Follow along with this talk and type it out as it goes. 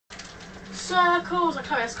circles. I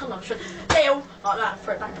can't come up. Deal like that.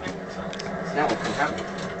 Throw it back at me. Now what can happen?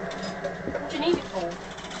 What do you need it for?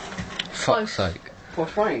 Fuck's sake.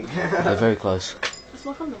 What's wrong? They're very close. That's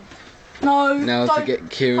my condom. No. Now to get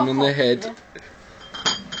Ciaran on the head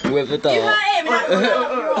with a dart. You hurt him and that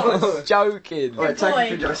was yours. Joking. Right, take a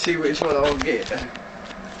picture. See which one I'll get.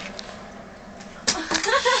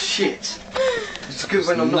 Shit. It's good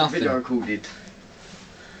when I'm not Nothing. video recorded.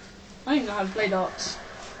 I don't know how to play darts.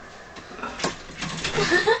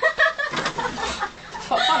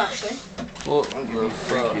 Quite fun actually. What I'm the gonna be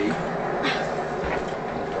fuck? freaky.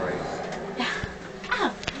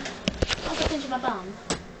 Ow! I got into my bum.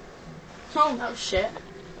 Oh, that was shit.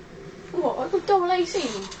 What? I got double AC.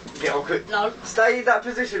 Get on quick. No. Stay in that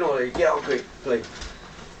position, Ollie. Get on quick, please.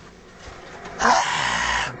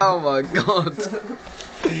 Oh my god.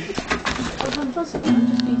 I'm just need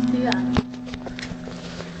to do that.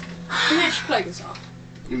 Can you actually play guitar?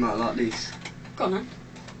 You might like this. Go on then.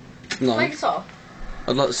 No, Play guitar?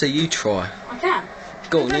 I'd like to see you try. I can.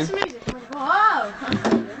 Go on Play then. some music. Wow!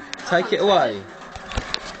 Take it away.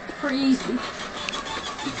 Pretty easy.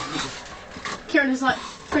 Ciaran is like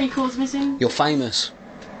 3 chords missing. You're famous.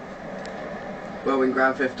 Well, in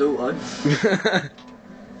Grand Theft Auto.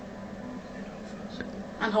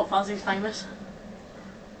 And Hot Fuzzy's famous.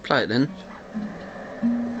 Play it then.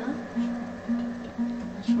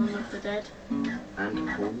 Shaun of the Dead. And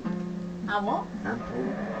Paul. And what? And Paul.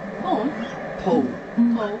 Paul? Paul.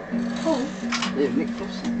 Paul? Paul? Yeah, Nick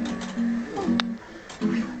Frost.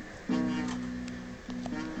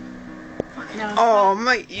 Fucking hell. Oh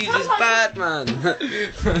mate, you just bad man.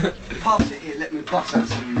 Pass it here, let me bust out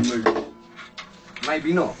some move.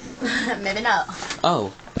 Maybe not. Maybe not.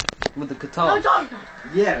 Oh, with the No, guitar. don't!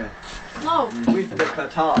 Yeah, No! with the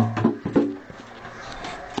guitar.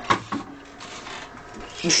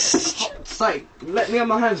 Say, let me have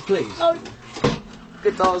my hands, please. No!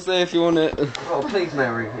 Guitar's there if you want it. Oh, please,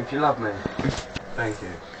 Mary, if you love me. Thank you.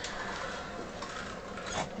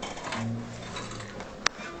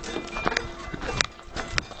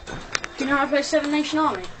 Do you know how to play Seven Nation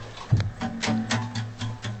Army?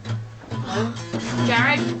 No.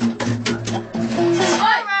 Jared? Jared!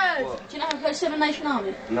 What? Do you know how to play Seven Nation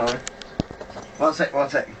Army? No. One sec, one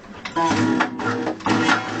sec.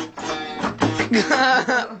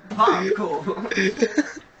 Hardcore.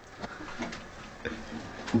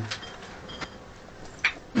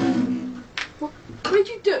 What did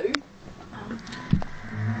you do?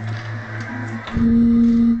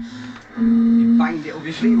 You banged it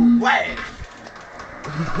obviously. Where?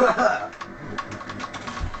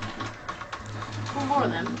 One more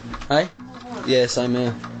of them. Hey? Yeah, same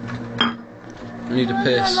here. I need a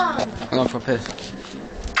piss. No, I'm going for a piss.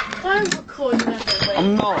 don't record them every I'm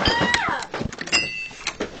week. not.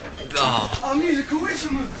 Ah! Oh. Oh, musical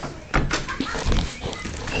instruments.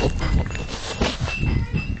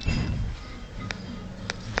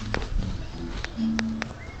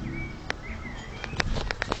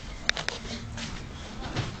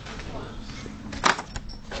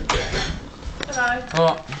 Hello.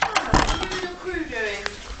 What? What is your crew doing?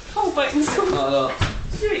 Oh, wait, it's called Hello.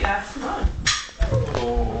 Sweet ass. No.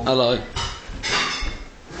 Hello.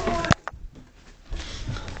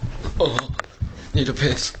 Oh, need a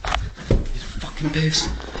piss. Need a fucking piss.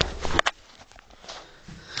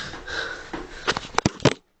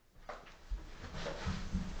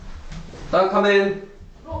 Don't come in.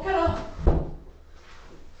 Oh, get up.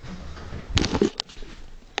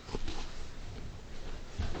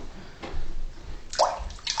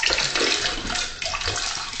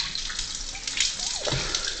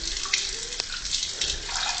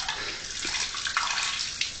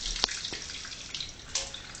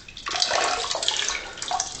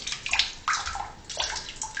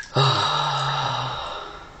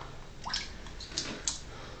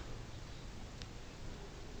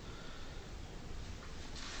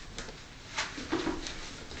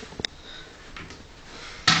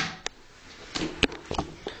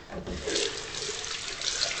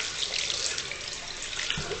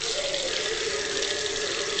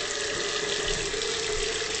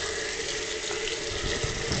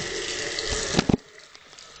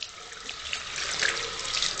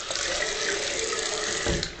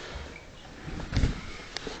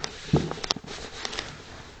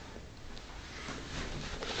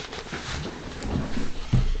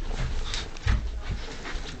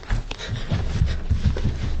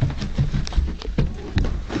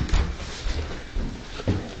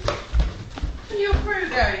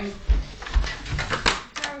 going?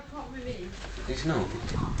 I can't believe. He's not.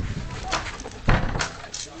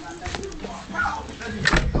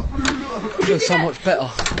 Feels so much better.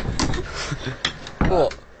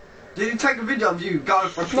 What? Did you take a video of you going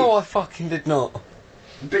for a treat? No, I fucking did not.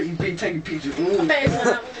 Bet you've been taking pictures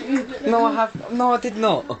No, I have. No, I did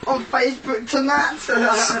not. on Facebook tonight.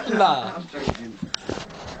 Nah. I'm joking.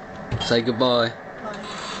 Say goodbye.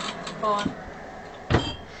 Bye.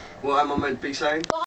 What am I meant to be saying?